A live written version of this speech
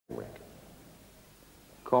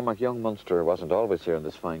Cormac, young Munster wasn't always here in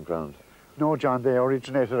this fine ground. No, John, they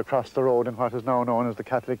originated across the road in what is now known as the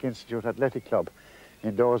Catholic Institute Athletic Club.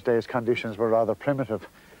 In those days, conditions were rather primitive,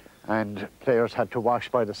 and players had to wash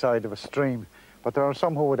by the side of a stream. But there are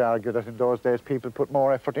some who would argue that in those days people put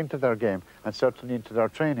more effort into their game, and certainly into their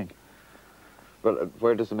training. Well,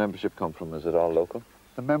 where does the membership come from? Is it all local?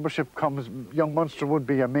 The membership comes... Young Munster would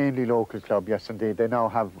be a mainly local club, yes, indeed. They now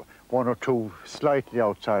have one or two slightly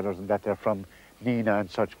outsiders, in that they're from Nina and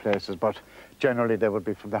such places, but generally they would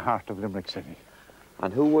be from the heart of Limerick City.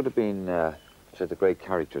 And who would have been, say, the great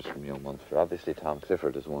characters from young Munster? Obviously, Tom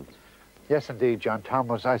Clifford is one. Yes, indeed, John. Tom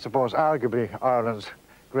was, I suppose, arguably Ireland's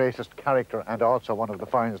greatest character and also one of the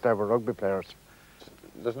finest ever rugby players.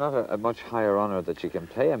 There's not a much higher honour that you can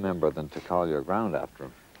play a member than to call your ground after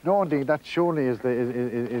him. No, indeed, that surely is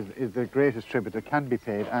the greatest tribute that can be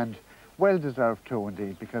paid, and well deserved too,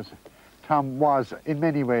 indeed, because Tom was, in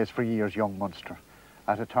many ways, for years, young Munster.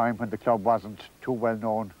 At a time when the club wasn't too well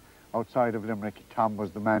known outside of Limerick, Tom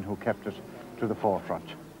was the man who kept it to the forefront.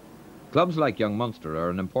 Clubs like Young Munster are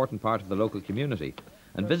an important part of the local community,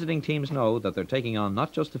 and visiting teams know that they're taking on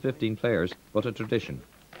not just the 15 players, but a tradition.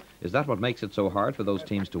 Is that what makes it so hard for those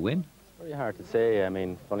teams to win? It's very hard to say. I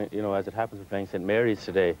mean, funny, you know, as it happens, we're playing St Mary's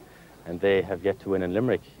today, and they have yet to win in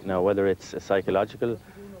Limerick. Now, whether it's a psychological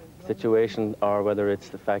situation or whether it's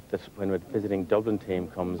the fact that when a visiting Dublin team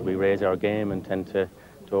comes, we raise our game and tend to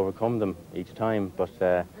overcome them each time. But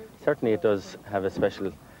certainly it does have a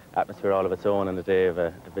special atmosphere all of its own on the day of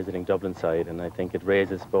a visiting Dublin side, and I think it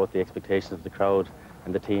raises both the expectations of the crowd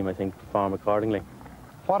and the team, I think, perform accordingly.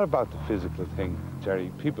 What about the physical thing,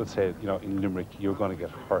 Jerry? People say, you know, in Limerick you're going to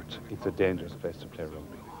get hurt. It's a dangerous place to play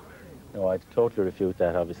rugby. No, I totally refute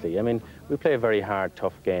that, obviously. I mean, we play a very hard,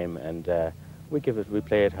 tough game, and we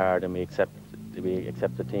play it hard, and we accept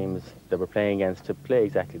the teams that we're playing against to play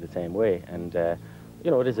exactly the same way. And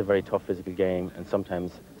you know, it is a very tough physical game, and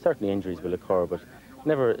sometimes certainly injuries will occur, but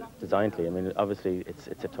never designedly. I mean, obviously it's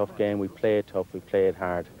a tough game. We play it tough, we play it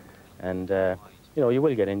hard, and you know, you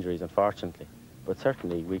will get injuries, unfortunately. But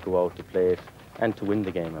certainly we go out to play it and to win the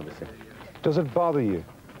game, obviously. Does it bother you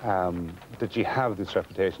that you have this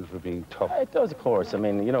reputation for being tough? It does, of course. I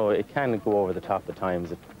mean, you know, it can go over the top at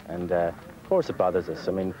times, and of course it bothers us.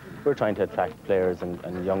 I mean, we're trying to attract players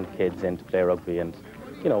and young kids in to play rugby, and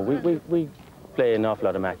you know, we play an awful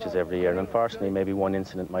lot of matches every year, and unfortunately maybe one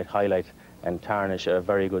incident might highlight and tarnish a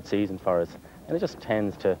very good season for us, and it just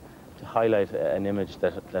tends to highlight an image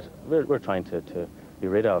that we're trying to be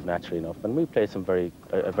rid of, naturally enough. And we play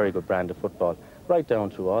a very good brand of football, right down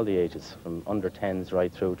through all the ages, from under 10s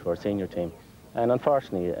right through to our senior team. And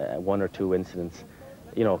unfortunately, one or two incidents,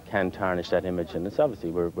 you know, can tarnish that image. And it's obviously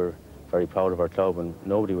we're very proud of our club, and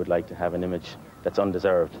nobody would like to have an image that's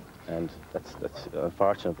undeserved. And that's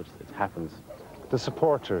unfortunate, but it happens. The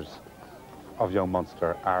supporters of Young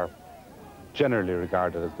Munster are generally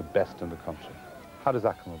regarded as the best in the country. How does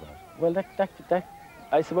that come about? Well, that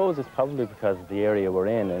I suppose it's probably because of the area we're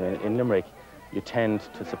in. And in Limerick, you tend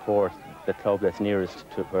to support the club that's nearest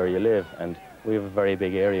to where you live, and we have a very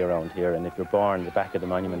big area around here, and if you're born in the back of the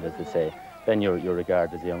monument, as they say, then you're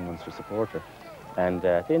regarded as a Young Munster supporter. And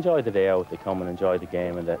they enjoy the day out, they come and enjoy the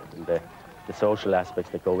game and the social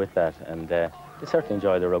aspects that go with that, and they certainly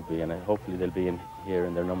enjoy the rugby, and hopefully they'll be here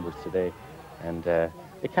in their numbers today. And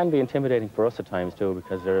it can be intimidating for us at times too,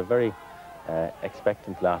 because they're a very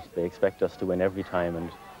expectant lot. They expect us to win every time,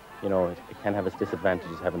 and you know, it can have its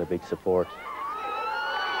disadvantages having a big support.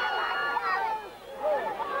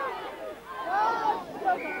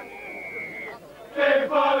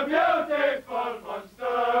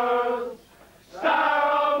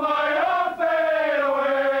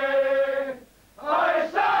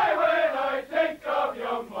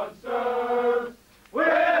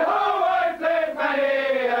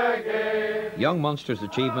 Young Munster's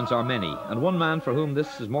achievements are many, and one man for whom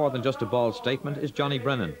this is more than just a bald statement is Johnny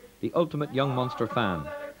Brennan, the ultimate Young Munster fan.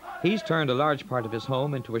 He's turned a large part of his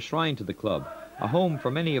home into a shrine to the club, a home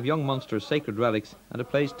for many of Young Munster's sacred relics, and a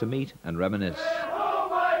place to meet and reminisce.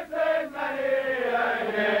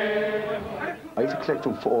 I used to collect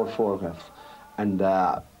some old photographs, and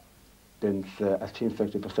then as team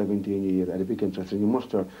secretary for 17 years, I had a big interest in Young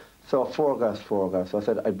Munster. So photographs. So I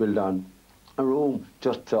said I'd build on a room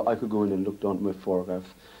just so I could go in and look down at my photographs.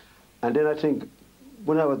 And then I think,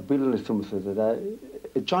 when I was building this, someone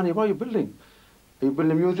said, Johnny, what are you building? Are you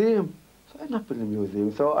building a museum? So I'm not building a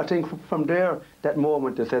museum. So I think from there, that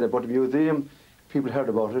moment they said about the museum, people heard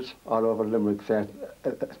about it all over Limerick,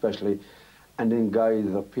 especially. And then guys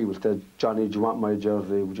or people said, Johnny, do you want my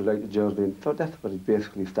jersey? Would you like the jersey? And so that's what it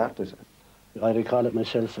basically started. I recall it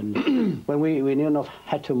myself, and when we near enough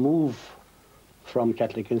had to move from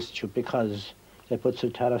Catholic Institute because they put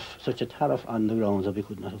such a tariff on the grounds that we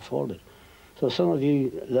could not afford it. So some of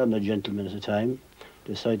you learned gentlemen at the time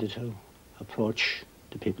decided to approach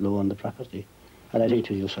the people who own the property. And I think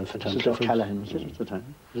to yourself at times. Mrs. O'Callaghan, was it at the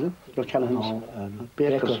time? Is it? O'Callaghan? No,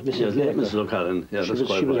 Baker. Mrs. O'Callaghan, yeah, she was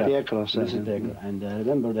Baker herself. Mrs. Baker. And I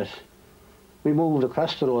remember that we moved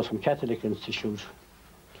across the road from Catholic Institute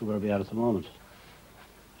to where we are at the moment.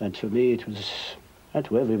 And to me it was, and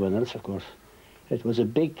to everyone else of course, it was a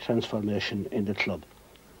big transformation in the club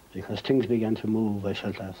because things began to move, I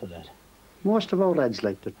felt, after that. Most of our lads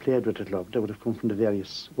that played with the club, they would have come from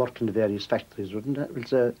worked in the various factories, wouldn't it?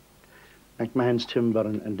 It was McMahon's Timber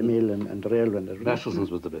and the Mill and the Railway. Matterson's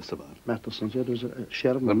was the best about it. Matterson's, yeah, there was a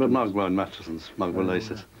share of them. Magwell and Matterson's, Magwell liked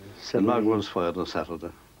it. And Magwell was fired on Saturday.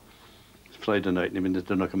 Friday night, and he went to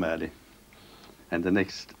Dunockamally. And the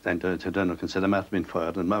next, and to Dunnock and said, Matt had been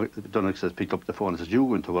fired. And Dunnock says, picked up the phone and says, you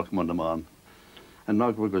went to work Monday morning. And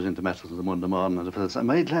Magwell goes into Matterson's on Monday morning and says, am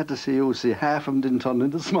I glad to see you? See, half of them didn't turn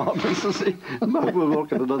into small businesses. Magwell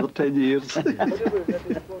working another 10 years.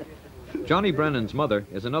 Johnny Brennan's mother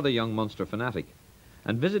is another young Munster fanatic,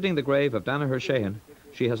 and visiting the grave of Danaher Sheehan,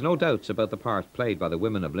 she has no doubts about the part played by the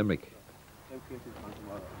women of Limerick.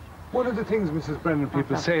 One of the things, Mrs. Brennan,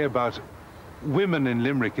 people say about women in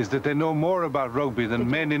Limerick is that they know more about rugby than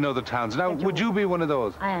men in other towns. Now, would you be one of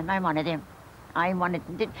those? I am. I'm one of them. I'm one of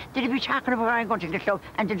them. Did you be talking about I'm going to the club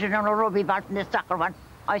and did you know rugby ball from the soccer one?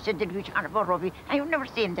 I said, did you be talking about rugby? And you've never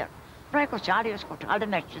seen there. But I go to all of us, go to all the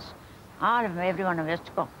matches. All of them, every one of us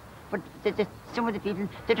to go. But some of the people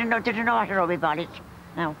didn't know what a rugby ball is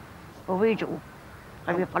now. But we do.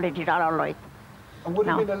 And we followed it all our life. And would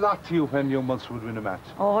it have been a lot to you when young Munster would win a match?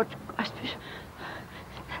 Oh,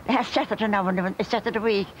 Saturday now, Saturday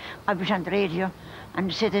week, I was on the radio and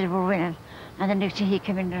they said they were winning. And the next thing he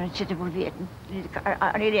came in there and said they were beaten.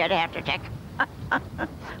 I nearly had a heart attack.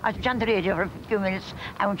 I was on the radio for a few minutes.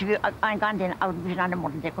 I'm gone then, I would be on the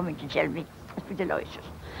morning, they come in to tell me. I'd be delighted.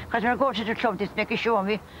 Because when I go to the club, they make a show of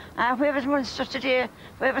me. Whoever's Munster today,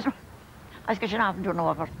 whoever's... I was getting off and doing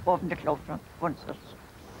over the club from Munster.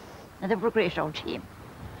 And they were a great old team.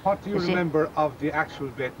 What do you remember of the actual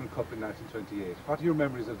Bateman Cup in 1928? What are your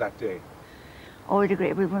memories of that day? Oh, the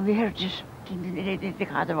great, when we heard it, the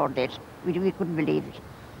cause of our dead, we couldn't believe it.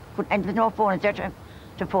 And there was no phone at that time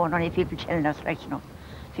to phone, only people telling us, like, you know,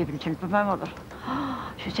 people telling, but my mother,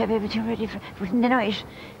 she'd have everything ready for it in the night.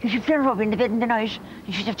 You should play rugby in the bed in the night,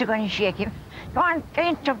 and she'd have to go and shake him. Go on, get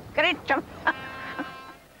into him.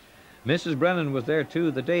 Mrs. Brennan was there too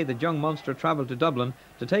the day that young Munster travelled to Dublin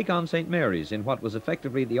to take on St Mary's in what was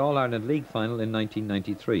effectively the All-Ireland League final in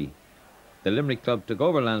 1993. The Limerick club took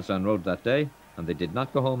over Lansdowne Road that day, and they did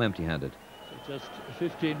not go home empty-handed. So just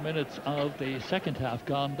 15 minutes of the second half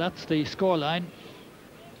gone. That's the scoreline.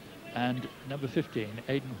 And number 15,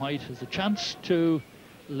 Aidan White, has a chance to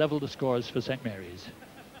level the scores for St Mary's.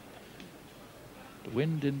 The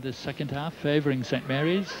wind in the second half favouring St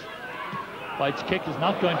Mary's. White's kick is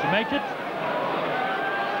not going to make it.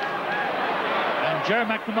 And Ger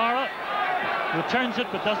McNamara returns it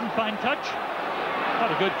but doesn't find touch.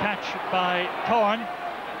 What a good catch by Thorne.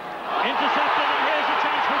 Intercepted, and here's a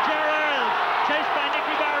chance for Ger Earls. Chased by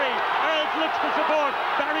Nicky Barry. Earls looks for support.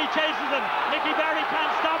 Barry chases him. Nicky Barry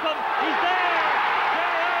can't stop him. He's there.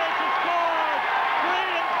 Ger Earls has scored.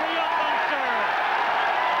 Brilliant for young Munster.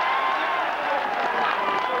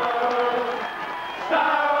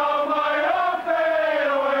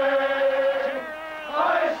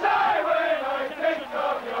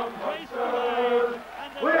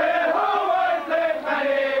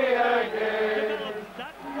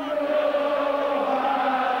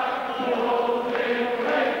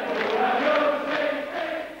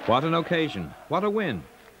 What an occasion, what a win.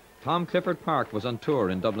 Tom Clifford Park was on tour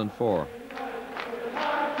in Dublin 4.